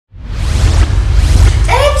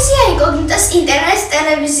წელს ინტერნეტ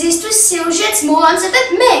ტელევიზიისთვის სიუჟეტს მოვამზადებ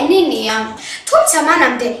მე, ნინია. თუმცა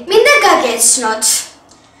მანამდე მინდა გაგეცნოთ.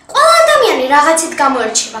 ყველა ადამიანი რაღაცით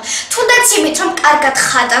გამოირჩევა, თუნდაც იმით, რომ კარგად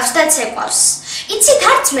ხატავს და ცეკვავს. იცით,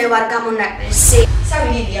 არც მე ვარ გამონაკლისი. სამი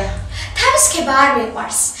ნინია. თავის ქება არ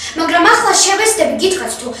მიყვარს, მაგრამ ახლა შევეცდები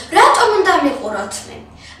გითხრათ თუ რატომ უნდა მიყუროთ მე.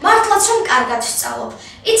 მართლაც რომ კარგად ვსწავლობ.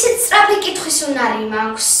 იცით, სწრაფი კითხვის უნარი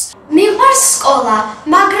მაქვს. მიყვარს სკოლა,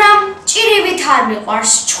 მაგრამ ჭირივით არ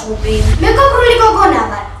მიყვარს ჩხუბი. მეგობრული გოგონა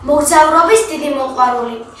ვარ, მოგზაურობის დიდი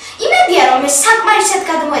მოყვარული. იმედია, რომ ეს საკმარისად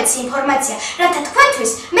გადმოეცი ინფორმაცია, რათა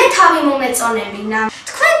თქვენთვის მე თავი მომეწონებინა.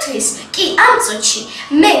 თქვენთვის კი ამ წუთში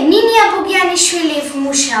მე ნინია ბუგიანიშვილი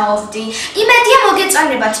ვიმუშავებდი. იმედია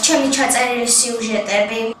მოგეწონებათ ჩემი ჩაწერილი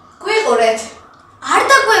სიუჟეტები. გვიყურეთ. არ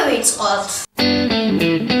დაგვევიწყოთ.